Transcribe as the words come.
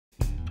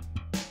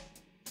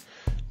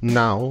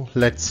Now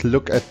let's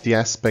look at the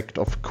aspect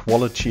of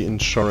quality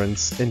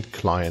assurance in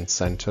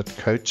client-centered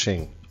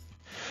coaching.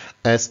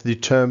 As the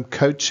term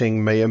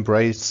coaching may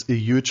embrace a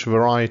huge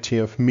variety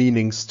of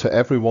meanings to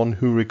everyone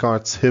who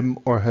regards him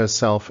or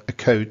herself a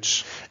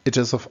coach, it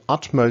is of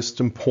utmost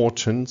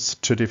importance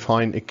to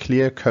define a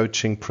clear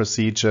coaching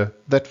procedure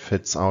that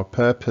fits our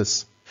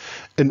purpose.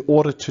 In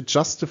order to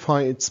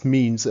justify its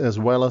means as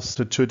well as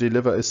to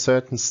deliver a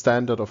certain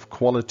standard of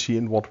quality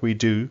in what we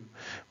do,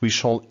 we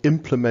shall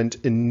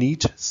implement a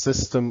neat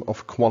system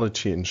of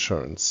quality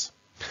assurance.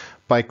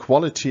 By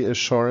quality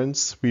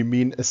assurance, we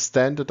mean a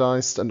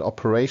standardized and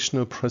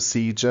operational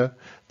procedure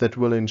that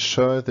will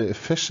ensure the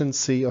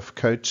efficiency of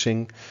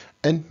coaching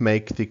and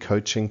make the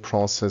coaching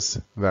process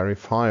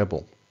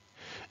verifiable.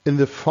 In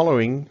the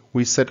following,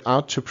 we set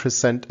out to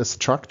present a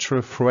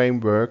structural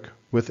framework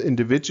with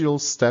individual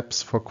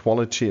steps for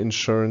quality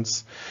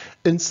assurance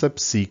in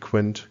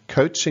subsequent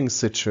coaching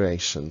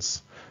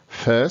situations.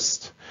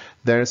 First,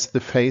 there is the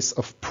phase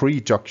of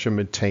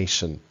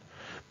pre-documentation,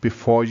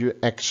 before you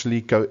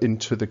actually go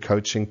into the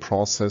coaching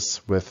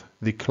process with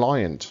the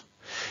client.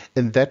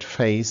 In that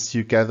phase,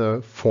 you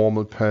gather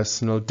formal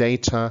personal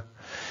data,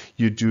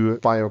 you do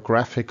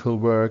biographical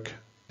work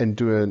and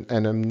do an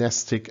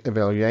anamnestic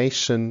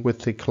evaluation with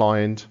the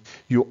client,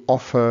 you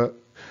offer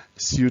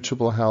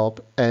suitable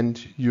help,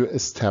 and you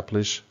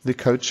establish the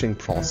coaching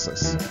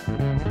process.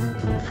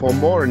 For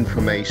more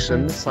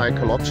information,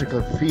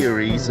 psychological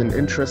theories, and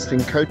interesting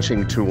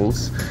coaching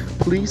tools,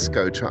 please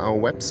go to our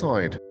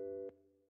website.